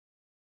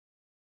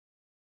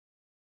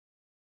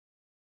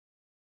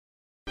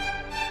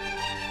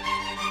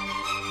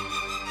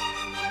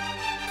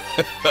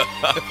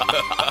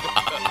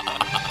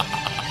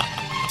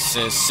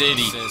Sin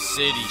City,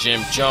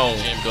 Jim Jones,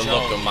 good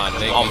looking my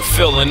nigga. I'm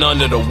feeling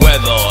under the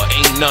weather,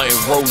 ain't nothing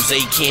rose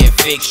can't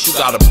fix. You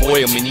gotta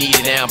boil me, need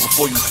it down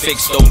before you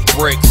fix those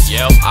bricks.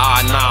 Yep,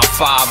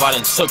 I-95, I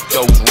done took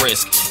those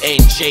risks.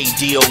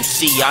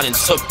 NJDOC, I done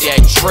took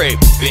that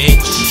trip,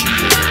 bitch.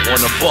 On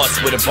the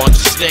bus with a bunch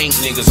of stank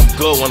niggas, I'm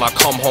good when I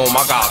come home,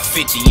 I got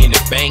 50 in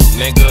the bank,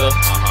 nigga.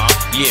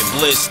 Yeah,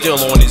 Bliz still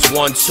on his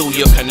 1-2,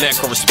 you'll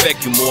connect or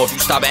respect you more if you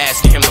stop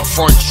asking him to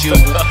front you.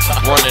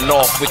 Running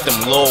off with them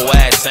low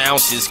ass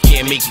ounces,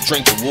 can't make you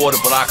drink the water,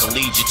 but I can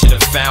lead you to the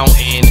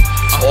fountain.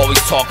 Always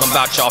talking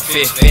about y'all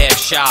Fifth Ave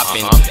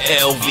shopping,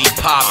 LV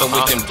popping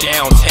with them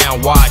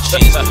downtown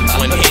watches.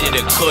 When hit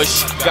it a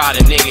kush,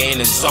 got a nigga in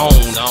the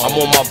zone. I'm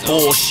on my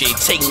bullshit,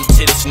 take me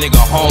to this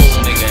nigga home.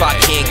 If I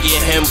can't get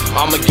him,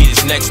 I'ma get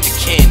his next of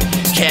kin.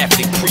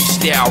 Catholic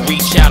priest style,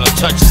 reach out and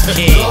touch his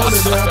kids.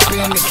 Loaded up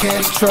in the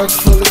caddy truck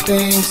full of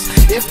things.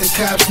 If the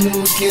cops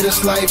knew, get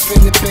us life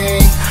in the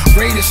bank.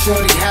 Raided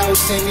shorty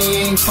house and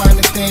he ain't find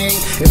a thing.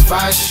 If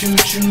I shoot,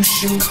 you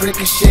shoot,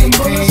 ricochet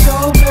pain.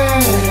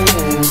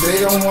 Ooh,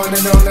 they don't want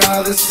it on the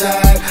other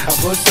side. I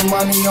put some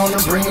money on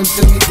them, bring them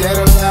to me dead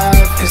or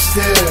alive. And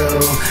still,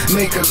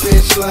 make a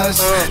bitch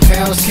lust.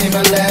 Pounds came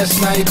out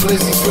last night,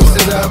 Blizzy puts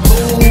it up.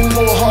 We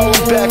pull home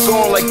back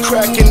on like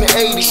crack in the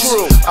 80s.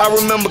 I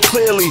remember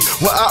clearly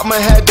when Atma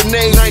had the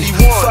name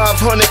 91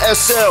 500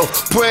 SL,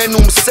 brand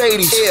new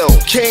Mercedes.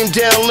 Came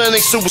down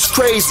Lennox, it was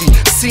crazy.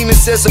 Seen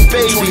this as a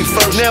baby.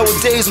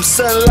 Nowadays I'm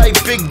something like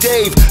Big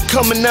Dave,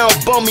 coming out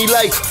bummy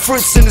like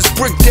Fritz in his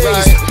brick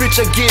days. Bitch,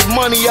 I get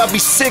money, I be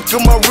sick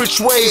of my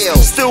rich ways.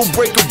 Still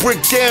break a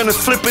brick down and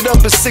flip it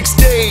up in 6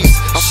 days.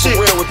 Shit,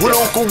 when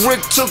Uncle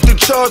Rick took the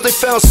charge, they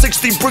found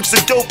 60 bricks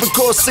of dope and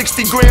cost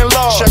 60 grand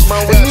large.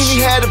 And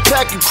Nene had a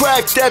pack of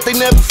crack that they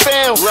never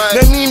found.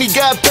 Now Nene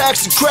got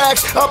packs of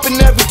cracks up in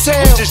every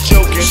town. Just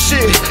joking.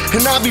 Shit,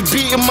 and I be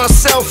beating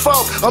myself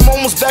up. I'm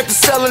almost back to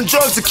selling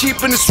drugs and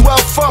keeping this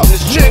wealth up.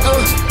 Nigga,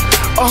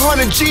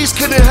 100 G's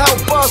couldn't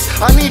help us.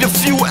 I need a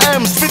few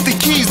M's, 50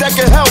 keys that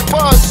can help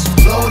us.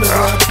 Loaded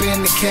up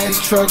in the caddy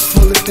truck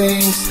full of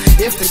things.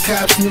 If the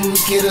cops knew,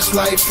 get us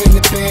life in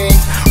the bank.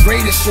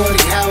 Raided shorty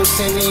house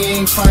and he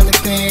ain't find a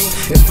thing.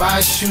 If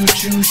I shoot,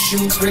 you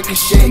shoot,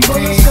 ricochet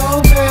pain.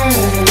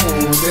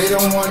 Ooh, they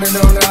don't want it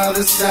on the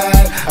other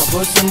side. I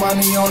put some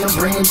money on them,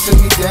 bring them to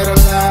me dead or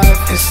alive.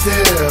 And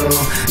still,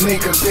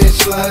 make a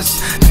bitch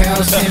lust.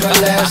 Pounds came out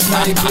last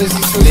night,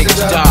 Blizzy puts it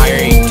Niggas up. die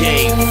every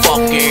day,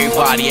 fuck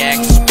everybody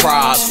acting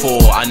surprised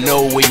for. I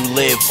know where you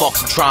live, fuck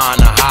you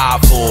trying to hide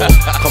for.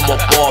 Come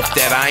up off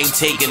that, I ain't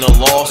taking a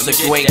loss. If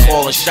you ain't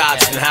calling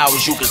shots, then how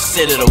is you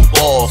considered a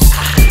boss?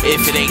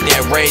 If it ain't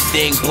that red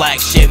thing, black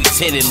Chevy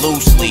tinted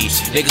loosely.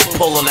 Niggas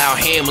pulling out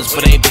hammers,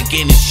 but ain't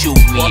begin to shoot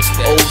me.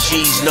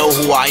 OGs know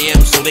who I am,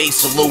 so they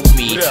salute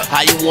me.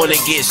 How you wanna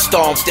get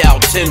stomped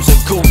out, Timbs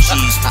and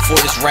Gucci's? Before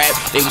this rap,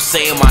 they was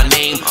saying my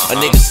name. A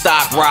nigga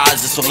stock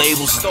rises, so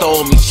labels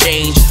throwing me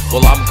change.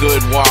 Well, I'm good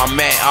where I'm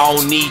at, I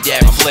don't need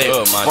that flip.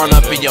 Run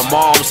up in your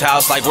mom's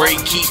house like where you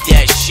keep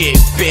that shit,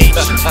 bitch.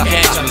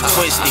 Catch me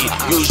twisted,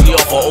 usually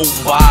off an old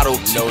bottle.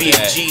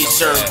 BMG is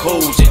certain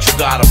codes that you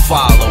gotta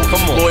follow.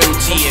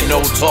 Loyalty and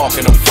no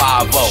talking to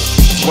 5-0.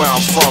 Where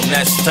I'm from,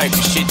 that's the type of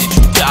shit that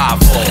you die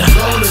for.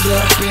 Loaded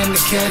up in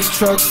the caddy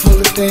truck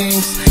full of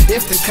things.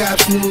 If the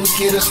cops knew,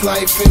 get us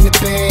life in the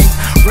bank.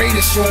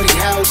 Raided shorty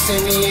house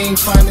and he ain't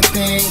find a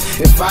thing.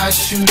 If I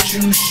shoot,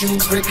 you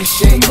shoot,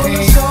 ricochet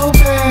pain.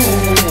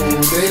 Ooh,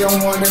 they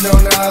don't want it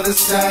on the other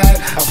side.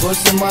 I put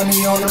some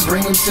money on them,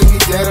 bring them to me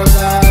dead or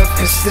alive.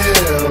 And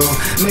still,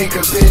 make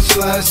a bitch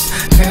lust.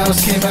 Pounds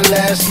came out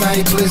last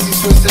night, Blizzy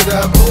switched it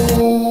up.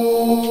 Ooh.